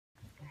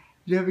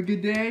Did you have a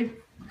good day?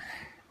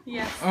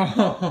 Yes.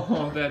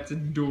 Oh, that's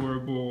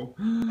adorable.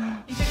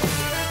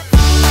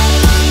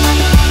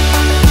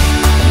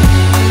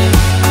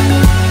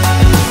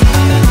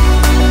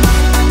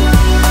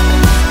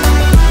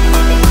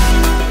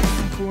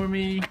 For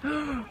me.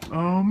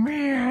 Oh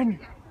man.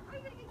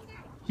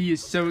 He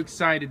is so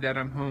excited that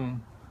I'm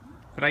home.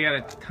 But I got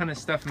a ton of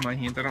stuff in my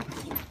hands. I don't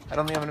think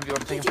I'm gonna be able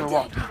to take him for a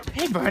walk.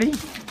 Hey buddy.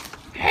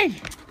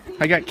 Hey.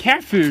 I got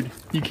cat food.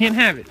 You can't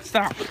have it.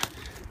 Stop.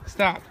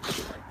 Stop.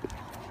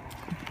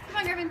 Come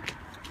on, Griffin.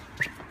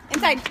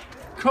 Inside.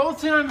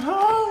 Colton, I'm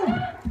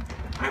home.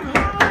 I'm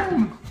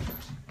home.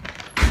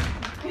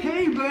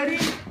 Hey buddy.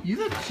 You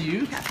look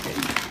cute.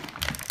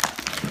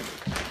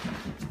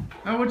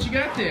 Oh, what you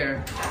got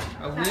there?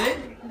 A lid?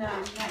 No,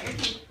 not your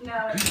teeth.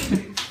 No.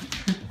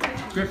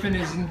 Griffin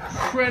is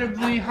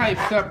incredibly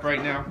hyped up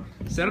right now.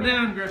 Settle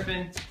down,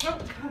 Griffin.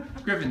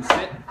 Griffin,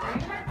 sit.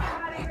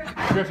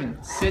 Griffin,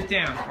 sit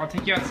down. I'll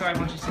take you outside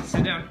once you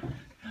sit down.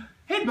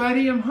 Hey,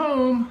 buddy, I'm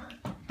home.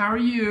 How are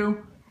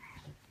you?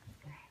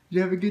 Did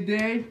you have a good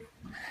day?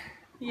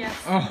 Yes.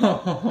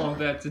 Oh,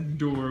 that's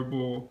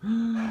adorable.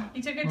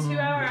 You took a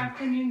 2-hour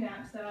afternoon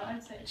nap, so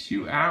I'd say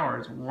 2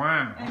 hours.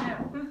 Wow. I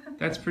know.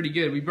 That's pretty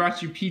good. We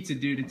brought you pizza,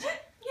 dude. It's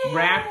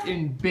wrapped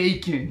in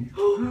bacon.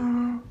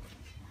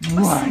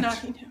 What? Snotty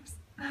nose.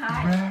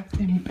 Hi. Wrapped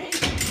in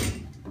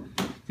bacon.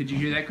 Did you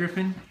hear that,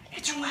 Griffin?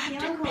 It's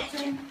wrapped in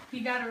bacon.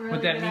 You got a really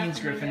What that good means,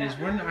 afternoon Griffin, nap. is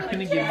we're not going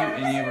to give you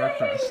any of our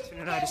crust.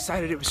 And I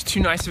decided it was too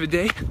nice of a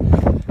day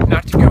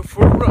not to go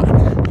for a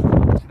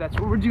run. So that's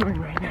what we're doing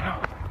right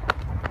now.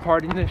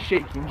 Pardon the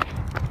shaking.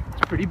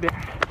 It's pretty bad.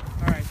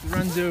 All right, the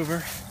run's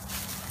over.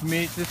 We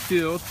made it to the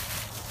field.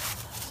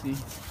 Let's see.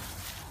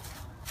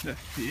 The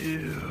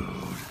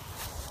field.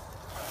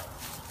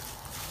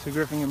 So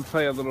Griffin can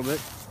play a little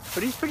bit,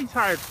 but he's pretty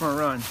tired from a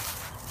run.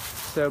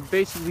 So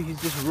basically he's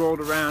just rolled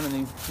around in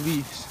these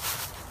leaves.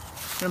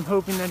 And I'm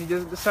hoping that he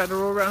doesn't decide to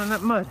roll around in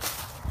that mud.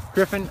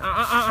 Griffin,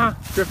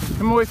 Griffin,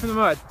 come away from the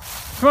mud.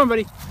 Come on,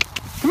 buddy.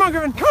 Come on,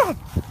 Griffin, come on.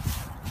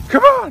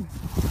 Come on.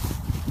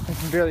 I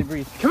can barely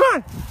breathe. Come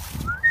on.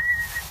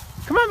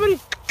 Come on, buddy.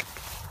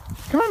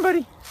 Come on,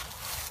 buddy.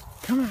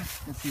 Come on.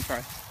 Let's see if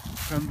I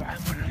run by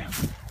one now.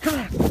 Come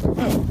on.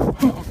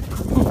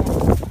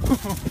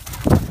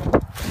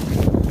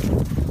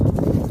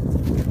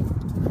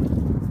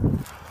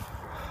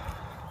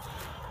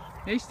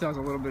 He still has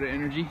a little bit of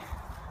energy.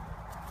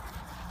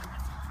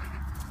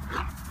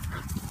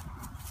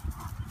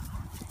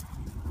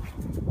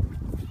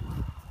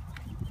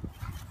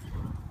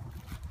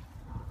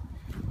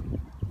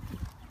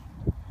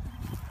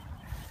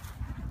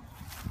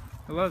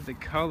 I love the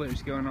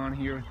colors going on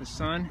here with the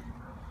sun.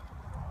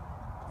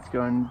 It's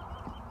going...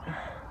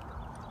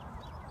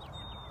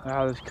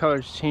 Wow, this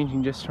color's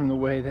changing just from the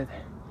way that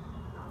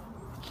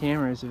the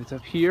camera is. If it's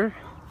up here,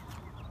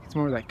 it's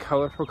more like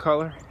colorful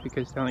color,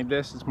 because down like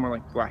this, it's more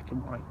like black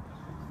and white.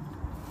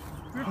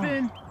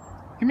 Griffin,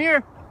 come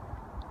here.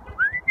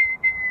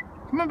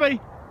 Come on, buddy.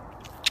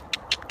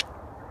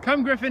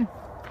 Come, Griffin.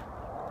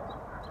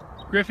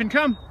 Griffin,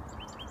 come.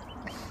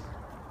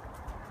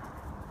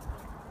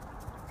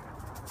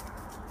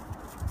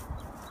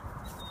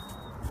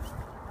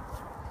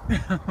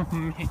 Oh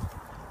man.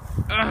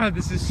 Ah,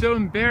 this is so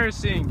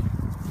embarrassing.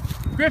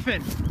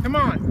 Griffin, come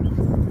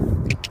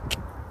on.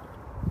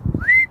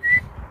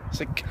 It's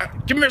like,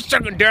 give me a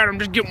second, Dad. I'm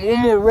just getting one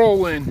more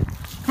roll in.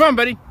 Come on,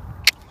 buddy.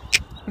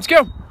 Let's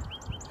go.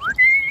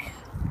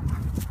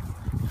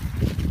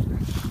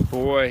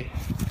 Boy.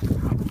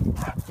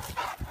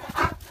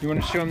 You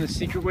want to show him the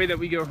secret way that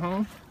we go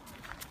home?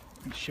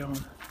 Let's show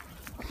him.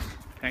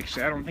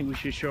 Actually, I don't think we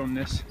should show him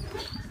this.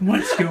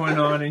 What's going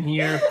on in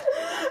here?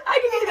 I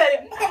can do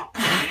that.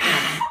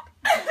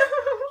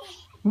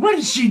 What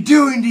is she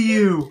doing to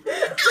you?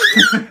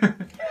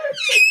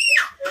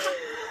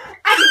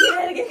 I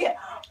can do that.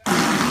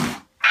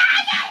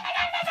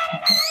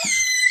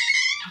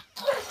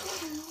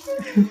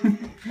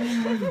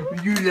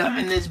 You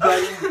loving this,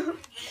 buddy?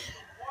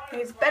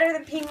 It's better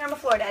than peeing on the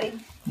floor, Daddy.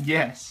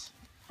 Yes.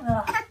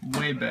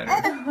 Way better.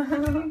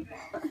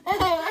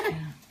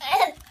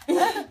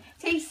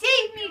 Say,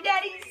 save me,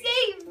 Daddy,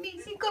 save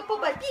me. See, go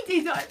put my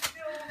PJs on.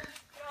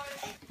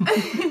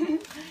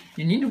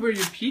 You need to wear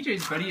your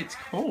PJs, buddy. It's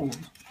cold.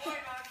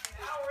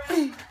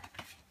 Don't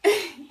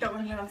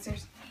let him go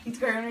downstairs. He's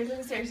going right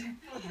downstairs.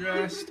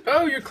 Dressed.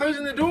 Oh, you're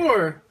closing the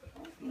door.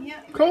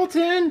 Yep.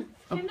 Colton.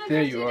 Oh,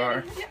 there you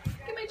are. Yep.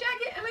 Get my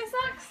jacket and my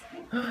socks.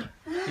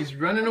 He's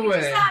running Look away.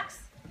 at your socks.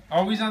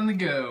 Always on the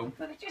go.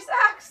 Look at your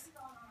socks.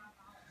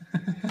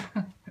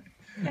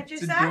 Got your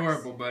It's socks?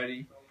 adorable,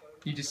 buddy.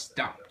 He just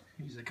stopped.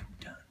 He was like, I'm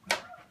done.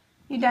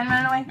 You done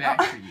running away?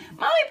 Back for you.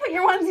 Mommy, put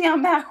your onesie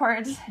on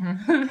backwards.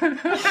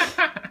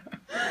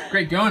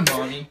 Great going,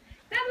 Mommy.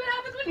 That's what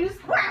happens when you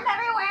squirm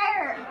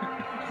everywhere.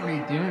 What are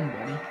you doing,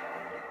 buddy?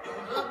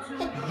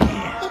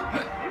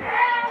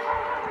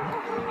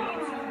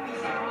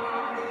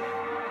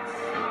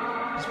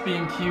 Just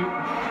being cute.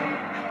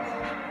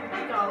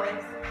 Like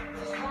always.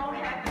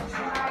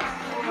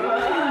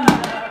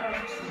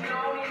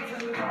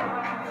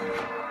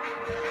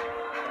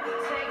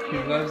 He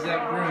loves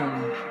that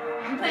broom.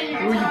 I'm playing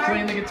Oh, you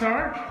playing the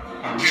guitar?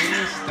 Oh,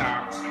 you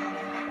stopped.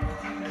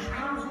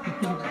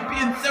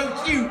 Being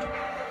so cute.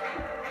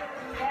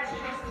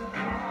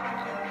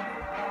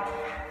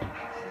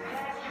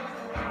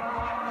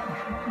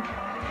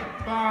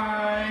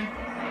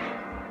 Bye.